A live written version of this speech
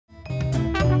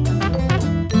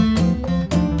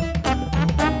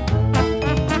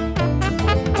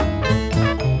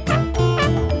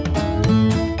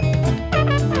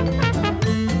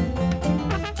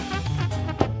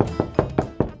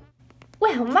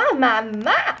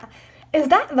My. Is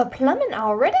that the plumbing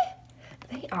already?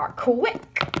 They are quick.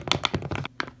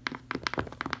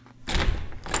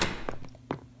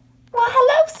 Well,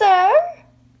 hello, sir.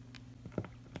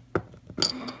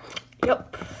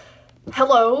 Yep.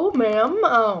 Hello,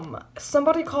 ma'am.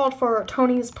 Somebody called for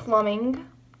Tony's Plumbing.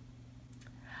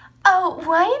 Oh,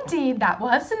 why indeed, that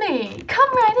was me.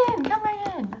 Come right in, come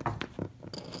right in.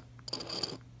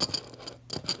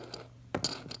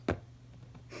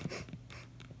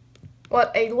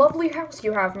 What a lovely house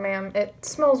you have, ma'am. It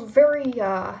smells very,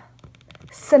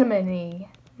 cinnamony.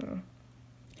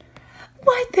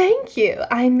 Why, thank you.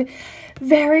 I'm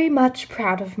very much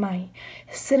proud of my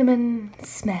cinnamon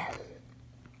smell.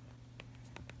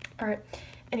 Alright,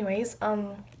 anyways,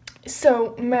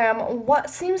 so, ma'am, what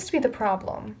seems to be the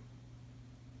problem?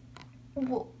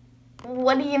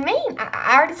 What do you mean?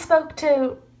 I already spoke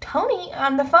to Tony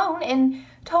on the phone and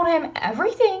told him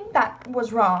everything that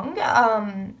was wrong.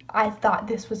 I thought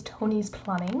this was Tony's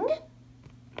Plumbing.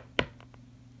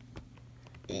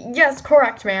 Yes,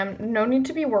 correct, ma'am. No need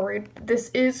to be worried. This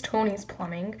is Tony's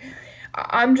Plumbing.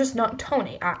 I'm just not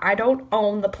Tony. I don't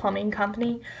own the plumbing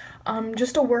company. I'm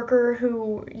just a worker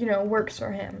who, works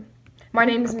for him. My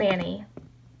name's Manny.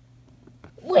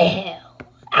 Well,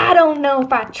 I don't know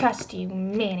if I trust you,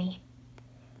 Manny.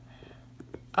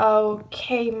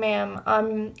 Okay, ma'am.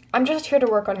 I'm just here to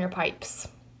work on your pipes.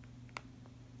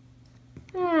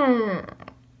 Well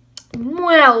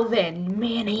then,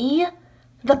 Manny.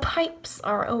 The pipes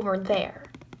are over there.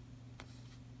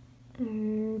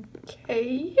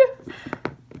 Okay.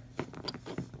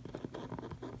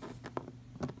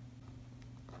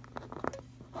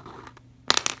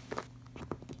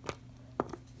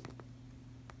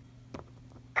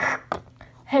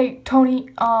 Hey, Tony,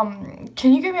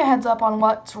 can you give me a heads up on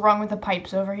what's wrong with the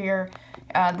pipes over here?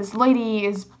 This lady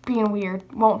is being weird,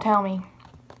 won't tell me.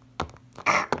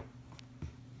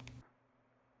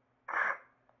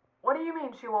 What do you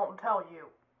mean she won't tell you?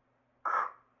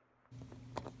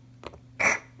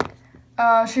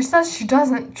 She says she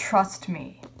doesn't trust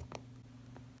me.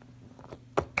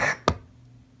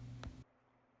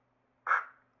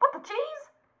 What the cheese?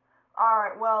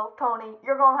 Alright, well, Tony,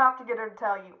 you're gonna have to get her to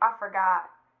tell you. I forgot.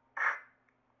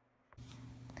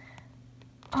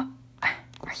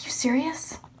 Are you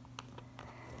serious?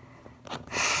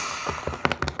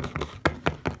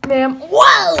 Ma'am,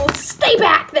 whoa! Stay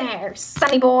back there,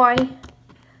 sonny boy!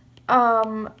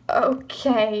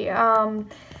 Okay,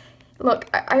 look,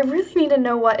 I really need to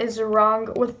know what is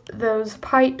wrong with those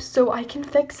pipes so I can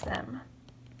fix them.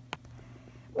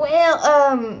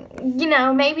 Well,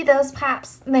 maybe those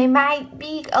pipes, they might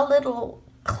be a little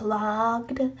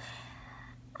clogged.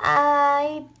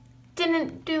 I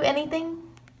didn't do anything.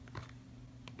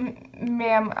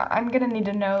 Ma'am, I'm gonna need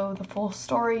to know the full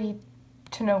story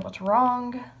to know what's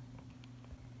wrong.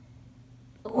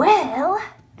 Well,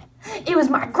 it was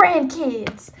my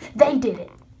grandkids. They did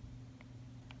it.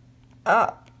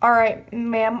 Alright,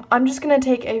 ma'am, I'm just gonna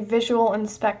take a visual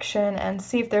inspection and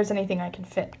see if there's anything I can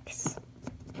fix.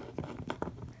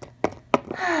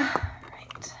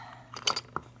 Right.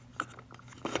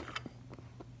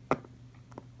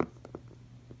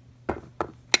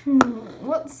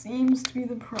 What seems to be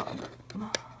the problem?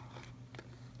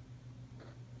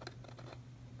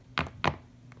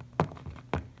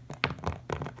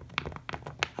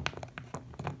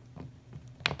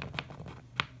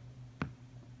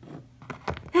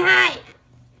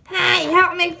 Hey,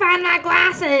 help me find my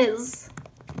glasses.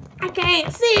 I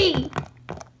can't see.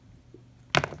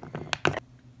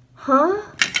 Huh?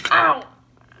 Ow.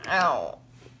 Ow.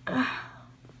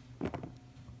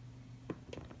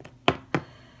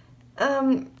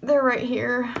 They're right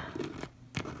here.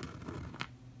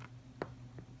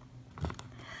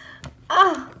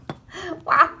 Oh,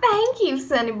 why, thank you,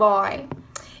 sonny boy.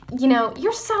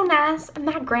 You're so nice, and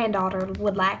my granddaughter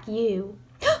would like you.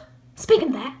 Speaking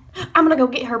of that, I'm gonna go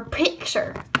get her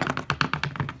picture.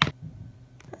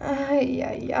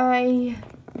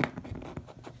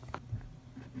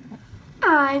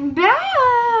 I'm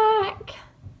back.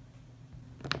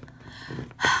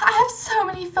 I have so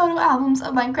many photo albums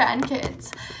of my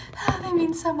grandkids. They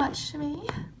mean so much to me.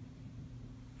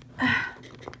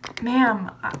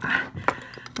 Ma'am,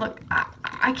 look,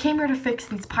 I came here to fix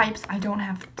these pipes. I don't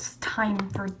have time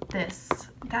for this.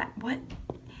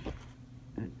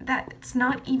 That's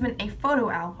not even a photo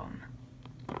album.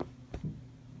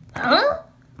 Huh?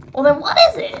 Well, then what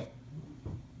is it?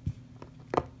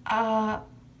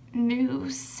 New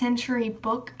Century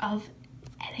Book of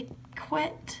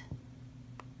Etiquette.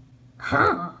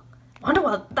 Huh. Wonder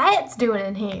what that's doing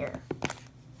in here.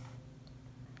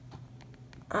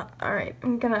 Alright,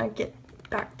 I'm gonna get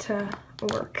back to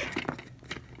work.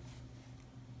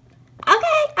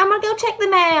 Okay, I'm gonna go check the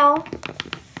mail.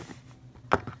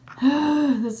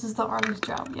 This is the hardest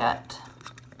job yet.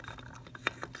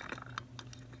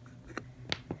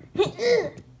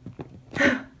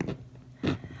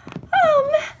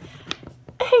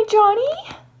 Hey, Johnny.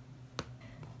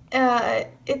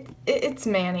 It's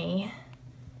Manny.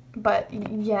 But,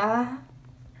 yeah.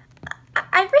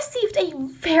 I received a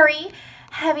very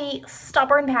heavy,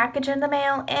 stubborn package in the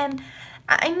mail, and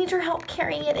I need your help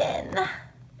carrying it in.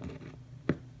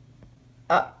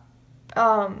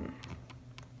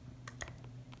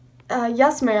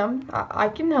 Yes, ma'am. I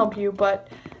can help you, but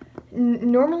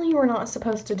normally we're not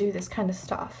supposed to do this kind of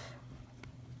stuff.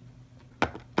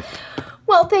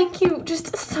 Well, thank you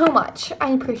just so much.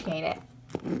 I appreciate it.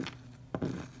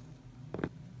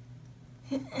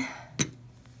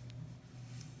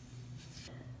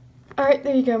 Alright,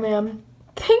 there you go, ma'am.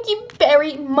 Thank you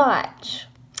very much.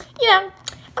 You know,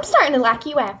 I'm starting to like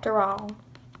you after all.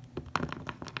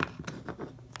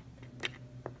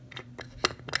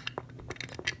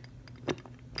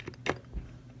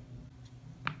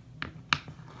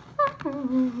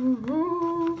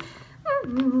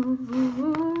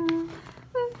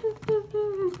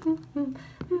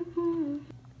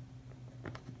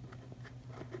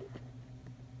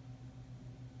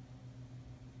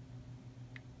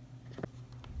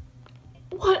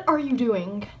 What are you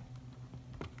doing?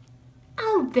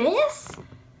 Oh, this?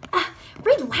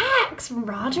 Relax,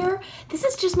 Roger. This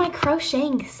is just my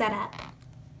crocheting setup.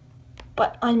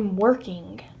 But I'm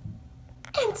working.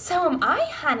 And so am I,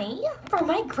 honey, for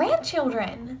my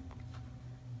grandchildren.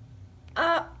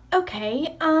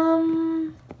 Okay,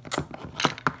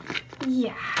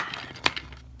 yeah.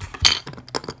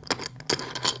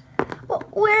 Well,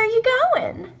 where are you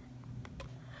going?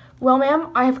 Well, ma'am,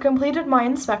 I have completed my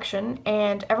inspection,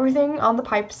 and everything on the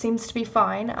pipe seems to be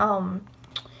fine.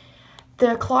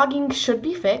 The clogging should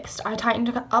be fixed. I tightened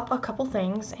up a couple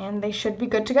things, and they should be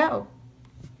good to go.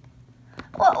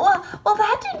 Well,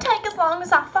 that didn't take as long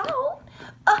as I thought.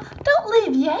 Don't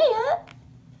leave yet.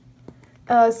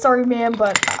 Sorry, ma'am,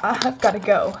 but I've got to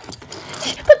go.